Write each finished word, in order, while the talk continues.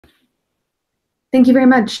Thank you very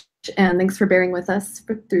much, and thanks for bearing with us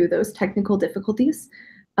through those technical difficulties.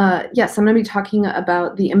 Yes, I'm going to be talking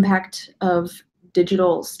about the impact of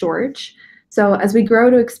digital storage. So as we grow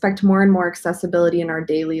to expect more and more accessibility in our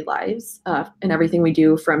daily lives, in everything we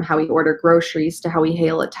do, from how we order groceries to how we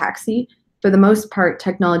hail a taxi, for the most part,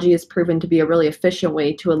 technology has proven to be a really efficient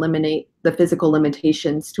way to eliminate the physical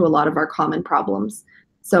limitations to a lot of our common problems.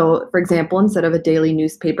 So, for example, instead of a daily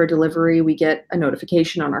newspaper delivery, we get a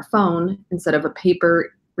notification on our phone. Instead of a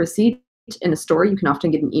paper receipt in a store, you can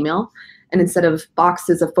often get an email. And instead of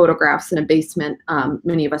boxes of photographs in a basement,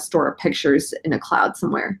 many of us store our pictures in a cloud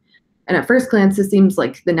somewhere. And at first glance, this seems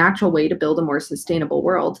like the natural way to build a more sustainable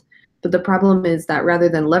world. But the problem is that rather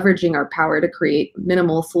than leveraging our power to create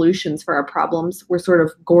minimal solutions for our problems, we're sort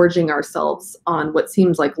of gorging ourselves on what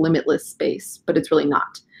seems like limitless space, but it's really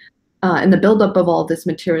not. And the buildup of all this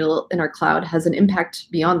material in our cloud has an impact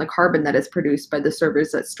beyond the carbon that is produced by the servers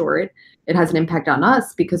that store it. It has an impact on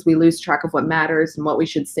us because we lose track of what matters and what we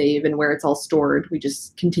should save and where it's all stored. We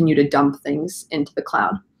just continue to dump things into the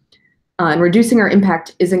cloud. And reducing our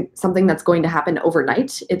impact isn't something that's going to happen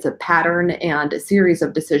overnight. It's a pattern and a series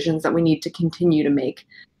of decisions that we need to continue to make.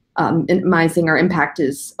 Minimizing our impact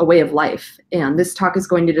is a way of life. And this talk is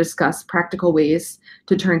going to discuss practical ways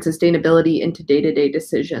to turn sustainability into day-to-day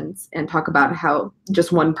decisions and talk about how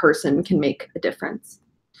just one person can make a difference.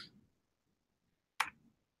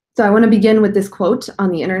 So I want to begin with this quote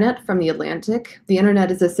on the internet from The Atlantic. "The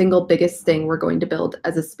internet is the single biggest thing we're going to build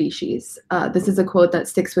as a species." This is a quote that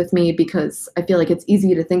sticks with me because I feel like it's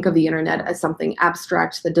easy to think of the internet as something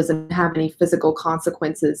abstract that doesn't have any physical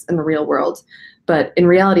consequences in the real world. But in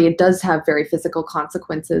reality, it does have very physical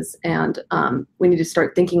consequences, and we need to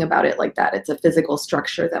start thinking about it like that. It's a physical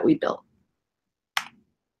structure that we built.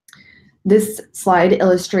 This slide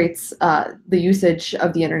illustrates the usage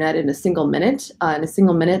of the internet in a single minute. In a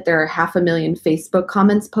single minute, there are 500,000 Facebook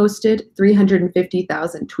comments posted,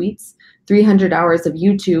 350,000 tweets, 300 hours of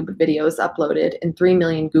YouTube videos uploaded, and 3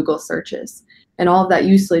 million Google searches. And all of that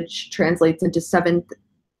usage translates into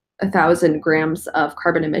 7,000 grams of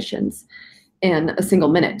carbon emissions in a single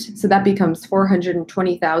minute. So that becomes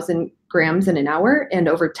 420,000 grams in an hour and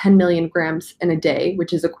over 10 million grams in a day,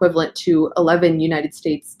 which is equivalent to 11 United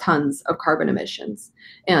States tons of carbon emissions.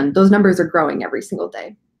 And those numbers are growing every single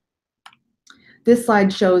day. This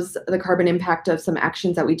slide shows the carbon impact of some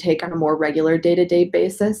actions that we take on a more regular day-to-day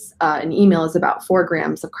basis. An email is about 4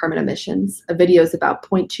 grams of carbon emissions. A video is about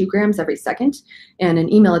 0.2 grams every second. And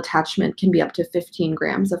an email attachment can be up to 15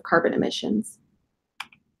 grams of carbon emissions.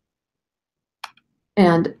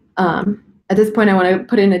 And at this point, I want to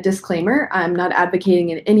put in a disclaimer. I'm not advocating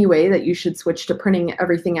in any way that you should switch to printing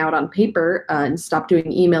everything out on paper and stop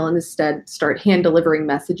doing email and instead start hand delivering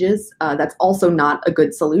messages. That's also not a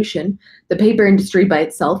good solution. The paper industry by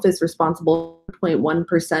itself is responsible for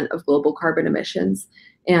 0.1% of global carbon emissions.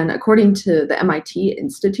 And according to the MIT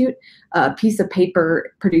Institute, a piece of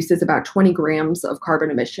paper produces about 20 grams of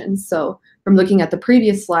carbon emissions. So from looking at the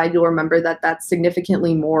previous slide, you'll remember that that's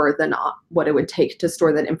significantly more than what it would take to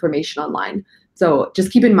store that information online. So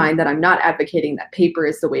just keep in mind that I'm not advocating that paper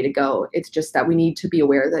is the way to go. It's just that we need to be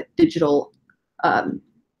aware that digital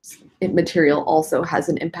material also has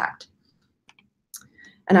an impact.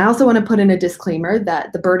 And I also want to put in a disclaimer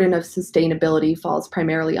that the burden of sustainability falls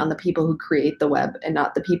primarily on the people who create the web and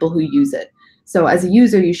not the people who use it. So as a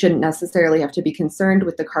user, you shouldn't necessarily have to be concerned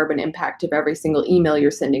with the carbon impact of every single email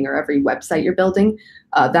you're sending or every website you're building.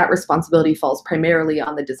 That responsibility falls primarily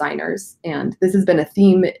on the designers. And this has been a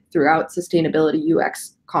theme throughout sustainability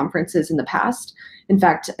UX conferences in the past. In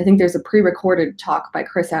fact, I think there's a pre-recorded talk by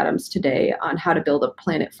Chris Adams today on how to build a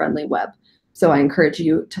planet-friendly web. So I encourage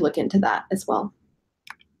you to look into that as well.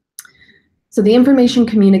 So the information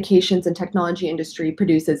communications and technology industry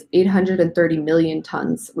produces 830 million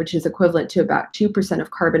tons, which is equivalent to about 2%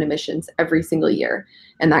 of carbon emissions every single year.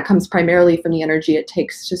 And that comes primarily from the energy it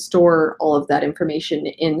takes to store all of that information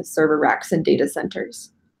in server racks and data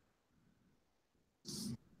centers.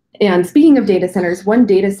 And speaking of data centers, one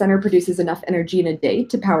data center produces enough energy in a day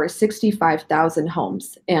to power 65,000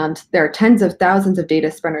 homes. And there are tens of thousands of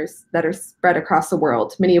data centers that are spread across the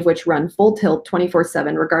world, many of which run full tilt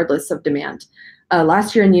 24/7 regardless of demand.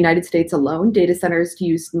 Last year in the United States alone, data centers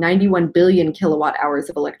used 91 billion kilowatt hours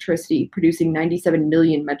of electricity, producing 97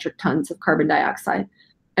 million metric tons of carbon dioxide.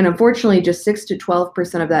 And unfortunately, just 6 to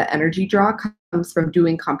 12% of that energy draw comes from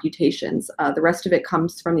doing computations. The rest of it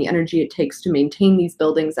comes from the energy it takes to maintain these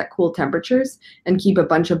buildings at cool temperatures and keep a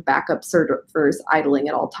bunch of backup servers idling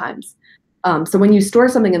at all times. So when you store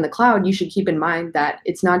something in the cloud, you should keep in mind that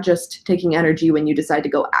it's not just taking energy when you decide to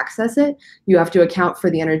go access it. You have to account for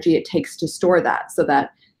the energy it takes to store that so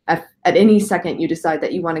that at any second you decide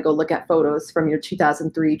that you want to go look at photos from your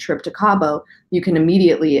 2003 trip to Cabo, you can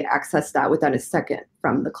immediately access that within a second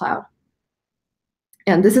from the cloud.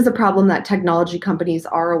 And this is a problem that technology companies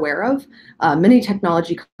are aware of. Many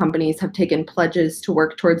technology companies have taken pledges to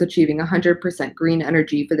work towards achieving 100% green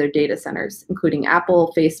energy for their data centers, including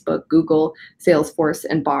Apple, Facebook, Google, Salesforce,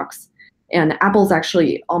 and Box. And Apple's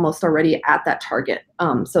actually almost already at that target.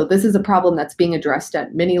 So this is a problem that's being addressed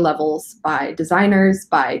at many levels by designers,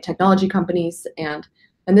 by technology companies. And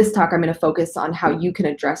in this talk, I'm going to focus on how you can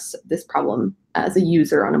address this problem as a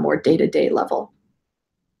user on a more day-to-day level.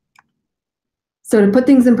 So to put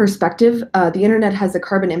things in perspective, the internet has a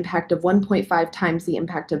carbon impact of 1.5 times the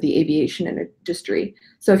impact of the aviation industry.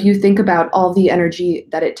 So if you think about all the energy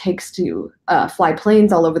that it takes to fly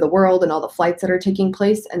planes all over the world and all the flights that are taking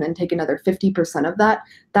place, and then take another 50% of that,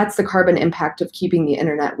 that's the carbon impact of keeping the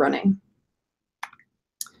internet running.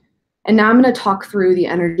 And now I'm going to talk through the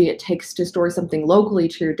energy it takes to store something locally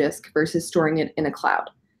to your disk versus storing it in a cloud.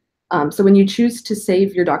 So when you choose to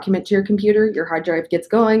save your document to your computer, your hard drive gets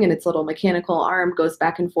going and its little mechanical arm goes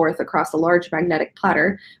back and forth across a large magnetic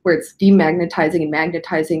platter where it's demagnetizing and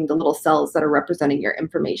magnetizing the little cells that are representing your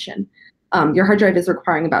information. Your hard drive is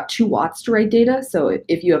requiring about 2 watts to write data. So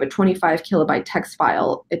if you have a 25 kilobyte text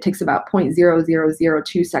file, it takes about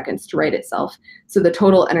 0.0002 seconds to write itself. So the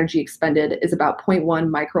total energy expended is about 0.1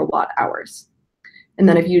 microwatt hours. And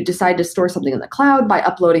then if you decide to store something in the cloud by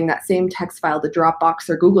uploading that same text file to Dropbox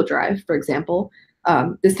or Google Drive, for example,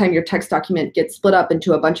 this time your text document gets split up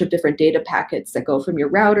into a bunch of different data packets that go from your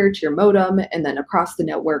router to your modem and then across the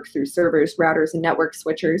network through servers, routers, and network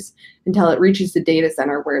switchers until it reaches the data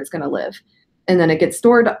center where it's going to live. And then it gets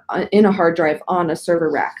stored in a hard drive on a server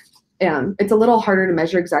rack. And it's a little harder to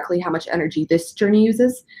measure exactly how much energy this journey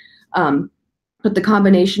uses. But the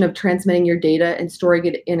combination of transmitting your data and storing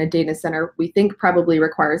it in a data center, we think probably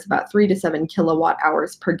requires about 3 to 7 kilowatt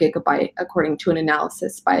hours per gigabyte, according to an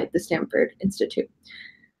analysis by the Stanford Institute.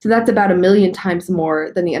 So that's about 1 million times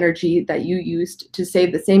more than the energy that you used to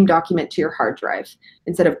save the same document to your hard drive.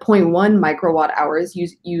 Instead of 0.1 microwatt hours, you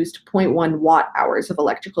used 0.1 watt hours of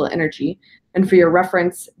electrical energy. And for your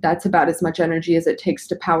reference, that's about as much energy as it takes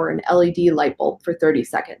to power an LED light bulb for 30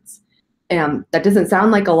 seconds. And that doesn't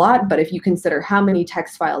sound like a lot, but if you consider how many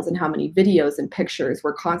text files and how many videos and pictures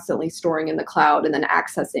we're constantly storing in the cloud and then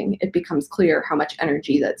accessing, it becomes clear how much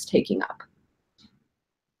energy that's taking up.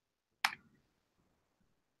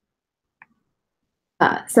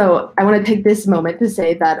 So I want to take this moment to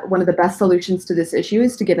say that one of the best solutions to this issue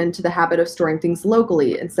is to get into the habit of storing things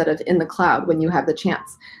locally instead of in the cloud when you have the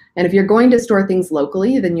chance. And if you're going to store things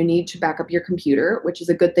locally, then you need to back up your computer, which is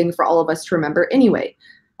a good thing for all of us to remember anyway.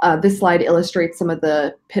 This slide illustrates some of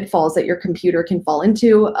the pitfalls that your computer can fall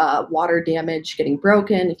into, water damage, getting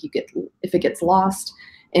broken if it gets lost.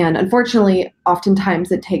 And unfortunately,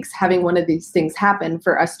 oftentimes it takes having one of these things happen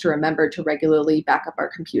for us to remember to regularly back up our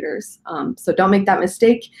computers. So don't make that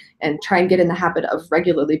mistake and try and get in the habit of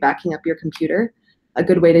regularly backing up your computer. A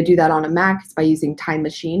good way to do that on a Mac is by using Time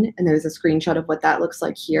Machine, and there's a screenshot of what that looks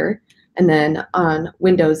like here. And then on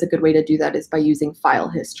Windows, a good way to do that is by using file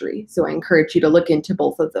history. So I encourage you to look into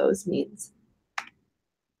both of those means.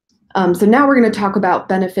 So now we're going to talk about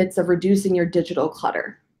benefits of reducing your digital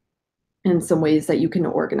clutter and some ways that you can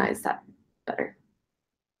organize that better.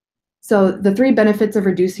 So the 3 benefits of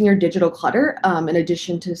reducing your digital clutter, in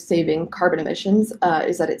addition to saving carbon emissions,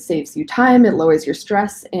 is that it saves you time, it lowers your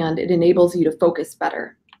stress, and it enables you to focus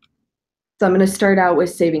better. So I'm going to start out with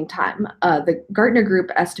saving time. The Gartner Group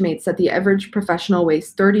estimates that the average professional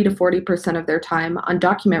wastes 30 to 40% of their time on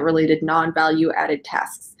document-related non-value added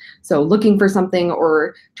tasks. So looking for something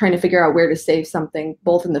or trying to figure out where to save something,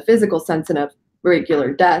 both in the physical sense in a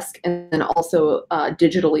regular desk and then also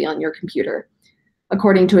digitally on your computer.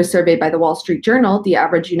 According to a survey by the Wall Street Journal, the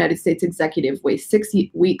average United States executive wastes 6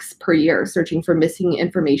 weeks per year searching for missing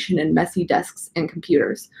information in messy desks and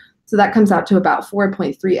computers. So that comes out to about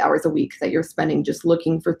 4.3 hours a week that you're spending just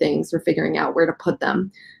looking for things or figuring out where to put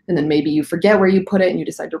them. And then maybe you forget where you put it and you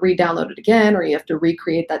decide to re-download it again, or you have to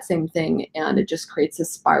recreate that same thing, and it just creates a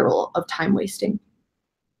spiral of time wasting.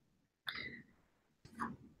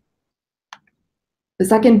 The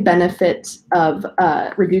second benefit of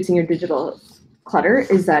reducing your digital clutter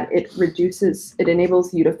is that it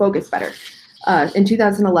enables you to focus better. In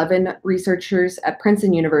 2011, researchers at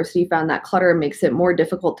Princeton University found that clutter makes it more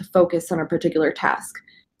difficult to focus on a particular task.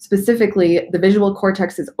 Specifically, the visual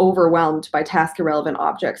cortex is overwhelmed by task-irrelevant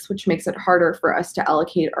objects, which makes it harder for us to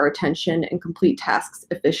allocate our attention and complete tasks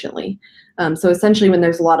efficiently. So essentially, when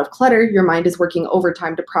there's a lot of clutter, your mind is working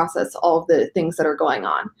overtime to process all of the things that are going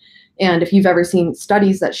on. And if you've ever seen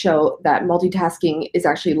studies that show that multitasking is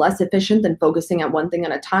actually less efficient than focusing on one thing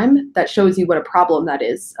at a time, that shows you what a problem that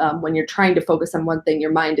is. When you're trying to focus on one thing,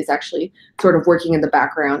 your mind is actually sort of working in the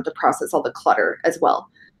background to process all the clutter as well.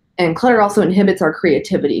 And clutter also inhibits our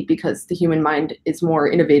creativity because the human mind is more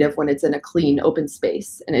innovative when it's in a clean, open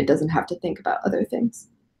space and it doesn't have to think about other things.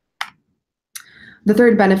 The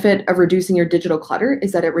third benefit of reducing your digital clutter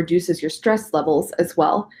is that it reduces your stress levels as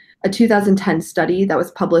well. A 2010 study that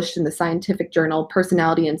was published in the scientific journal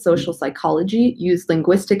Personality and Social Psychology used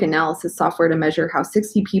linguistic analysis software to measure how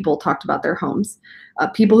 60 people talked about their homes.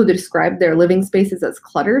 People who described their living spaces as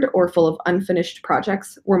cluttered or full of unfinished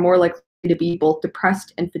projects were more likely to be both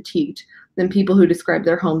depressed and fatigued than people who described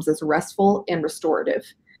their homes as restful and restorative.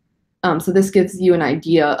 So this gives you an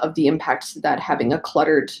idea of the impact that having a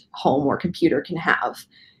cluttered home or computer can have.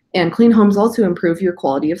 And clean homes also improve your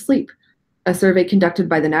quality of sleep. A survey conducted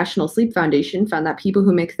by the National Sleep Foundation found that people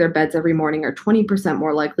who make their beds every morning are 20%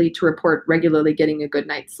 more likely to report regularly getting a good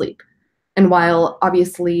night's sleep. And while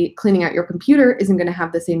obviously cleaning out your computer isn't going to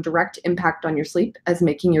have the same direct impact on your sleep as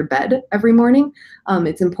making your bed every morning,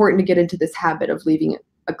 it's important to get into this habit of leaving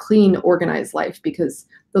a clean, organized life because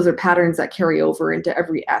those are patterns that carry over into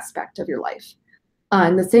every aspect of your life.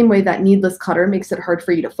 In the same way that needless clutter makes it hard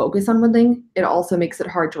for you to focus on one thing, it also makes it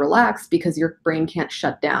hard to relax because your brain can't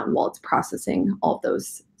shut down while it's processing all of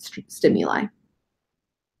those stimuli.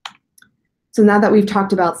 So now that we've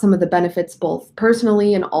talked about some of the benefits both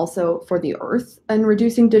personally and also for the earth and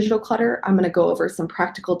reducing digital clutter, I'm going to go over some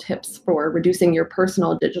practical tips for reducing your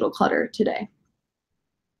personal digital clutter today.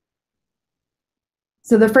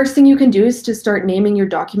 So the first thing you can do is to start naming your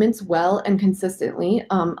documents well and consistently.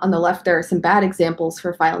 On the left, there are some bad examples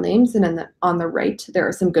for file names, and on the right, there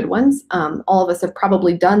are some good ones. All of us have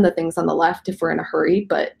probably done the things on the left if we're in a hurry,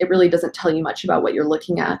 but it really doesn't tell you much about what you're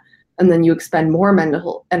looking at. And then you expend more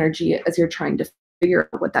mental energy as you're trying to figure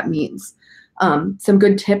out what that means. Some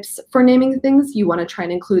good tips for naming things: you want to try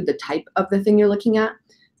and include the type of the thing you're looking at.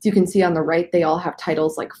 So you can see on the right, they all have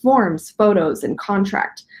titles like forms, photos, and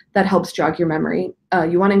contract. That helps jog your memory.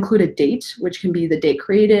 You want to include a date, which can be the date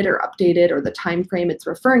created or updated or the time frame it's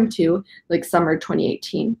referring to, like summer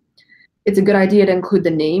 2018. It's a good idea to include the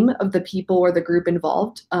name of the people or the group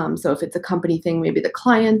involved. So if it's a company thing, maybe the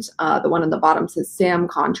client. The one on the bottom says Sam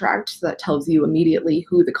contract, so that tells you immediately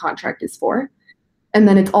who the contract is for. And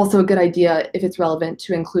then it's also a good idea, if it's relevant,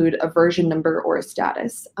 to include a version number or a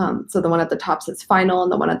status. So the one at the top says final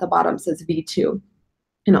and the one at the bottom says V2.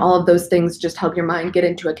 And all of those things just help your mind get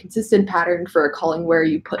into a consistent pattern for recalling where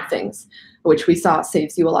you put things, which we saw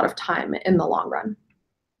saves you a lot of time in the long run.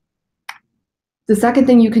 The second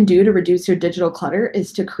thing you can do to reduce your digital clutter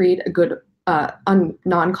is to create a good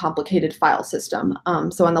non-complicated file system.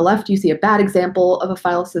 So on the left, you see a bad example of a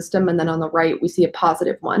file system, and then on the right, we see a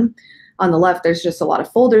positive one. On the left, there's just a lot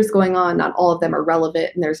of folders going on. Not all of them are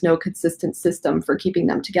relevant, and there's no consistent system for keeping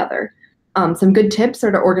them together. Some good tips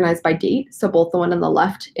are to organize by date. So both the one on the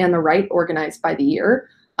left and the right organize by the year,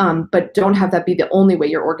 but don't have that be the only way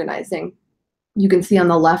you're organizing. You can see on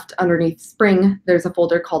the left underneath spring, there's a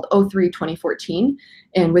folder called 03-2014.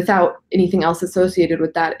 And without anything else associated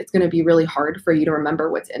with that, it's going to be really hard for you to remember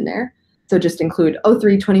what's in there. So just include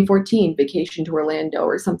 03-2014, vacation to Orlando,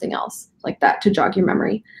 or something else like that to jog your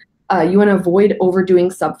memory. You want to avoid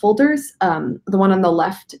overdoing subfolders. The one on the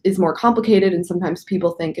left is more complicated, and sometimes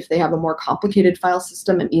people think if they have a more complicated file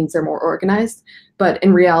system, it means they're more organized. But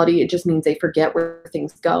in reality, it just means they forget where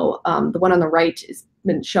things go. The one on the right has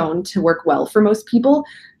been shown to work well for most people.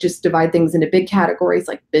 Just divide things into big categories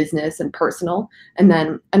like business and personal. And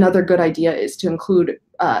then another good idea is to include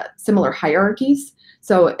similar hierarchies.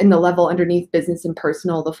 So in the level underneath business and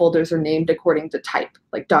personal, the folders are named according to type,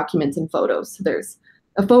 like documents and photos. So there's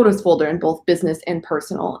a photos folder in both business and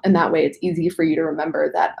personal, and that way it's easy for you to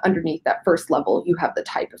remember that underneath that first level you have the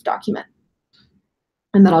type of document.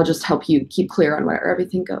 And that'll just help you keep clear on where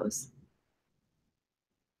everything goes.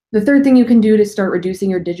 The third thing you can do to start reducing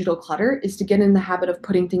your digital clutter is to get in the habit of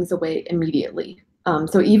putting things away immediately.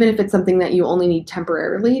 So even if it's something that you only need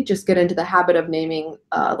temporarily, just get into the habit of naming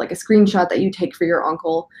like a screenshot that you take for your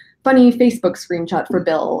uncle, funny Facebook screenshot for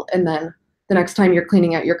Bill, and then the next time you're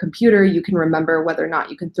cleaning out your computer, you can remember whether or not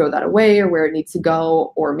you can throw that away or where it needs to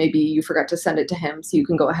go, or maybe you forgot to send it to him, so you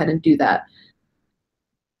can go ahead and do that.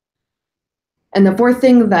 And the fourth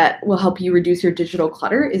thing that will help you reduce your digital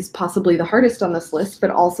clutter is possibly the hardest on this list, but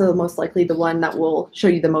also most likely the one that will show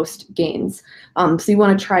you the most gains. So you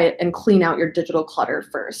want to try it and clean out your digital clutter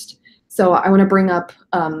first. So I want to bring up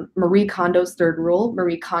Marie Kondo's third rule.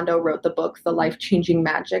 Marie Kondo wrote the book, The Life-Changing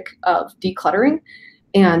Magic of Decluttering.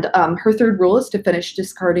 And her third rule is to finish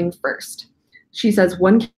discarding first. She says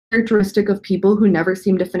one characteristic of people who never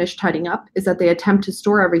seem to finish tidying up is that they attempt to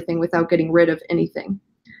store everything without getting rid of anything.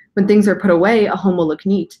 When things are put away, a home will look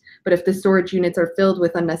neat, but if the storage units are filled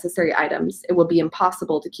with unnecessary items, it will be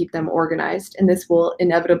impossible to keep them organized, and this will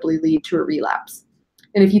inevitably lead to a relapse.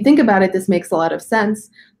 And if you think about it, this makes a lot of sense,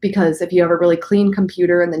 because if you have a really clean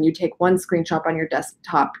computer and then you take one screenshot on your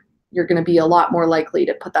desktop, you're going to be a lot more likely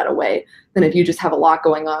to put that away than if you just have a lot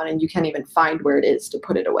going on and you can't even find where it is to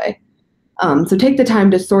put it away. So take the time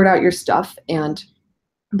to sort out your stuff and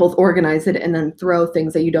both organize it and then throw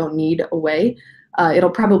things that you don't need away. It'll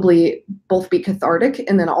probably both be cathartic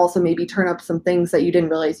and then also maybe turn up some things that you didn't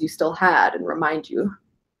realize you still had and remind you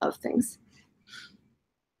of things.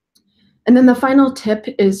 And then the final tip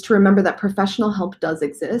is to remember that professional help does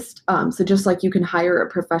exist. So just like you can hire a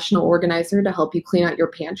professional organizer to help you clean out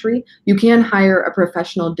your pantry, you can hire a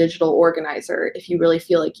professional digital organizer if you really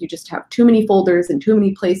feel like you just have too many folders in too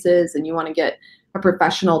many places and you want to get a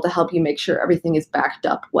professional to help you make sure everything is backed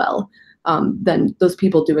up well. Then those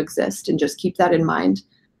people do exist, and just keep that in mind.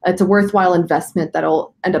 It's a worthwhile investment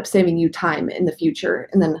that'll end up saving you time in the future.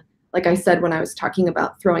 And then, like I said, when I was talking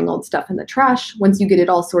about throwing old stuff in the trash, once you get it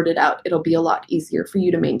all sorted out, it'll be a lot easier for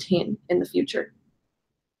you to maintain in the future.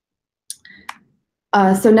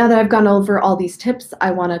 So now that I've gone over all these tips,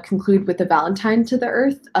 I want to conclude with a Valentine to the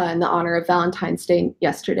Earth in the honor of Valentine's Day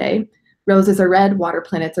yesterday. Roses are red, water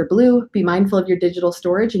planets are blue. Be mindful of your digital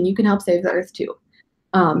storage, and you can help save the Earth too.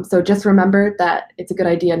 So just remember that it's a good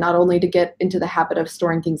idea not only to get into the habit of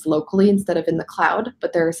storing things locally instead of in the cloud,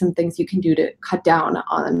 but there are some things you can do to cut down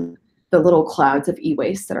on the little clouds of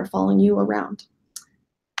e-waste that are following you around.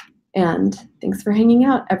 And thanks for hanging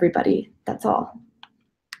out, everybody. That's all.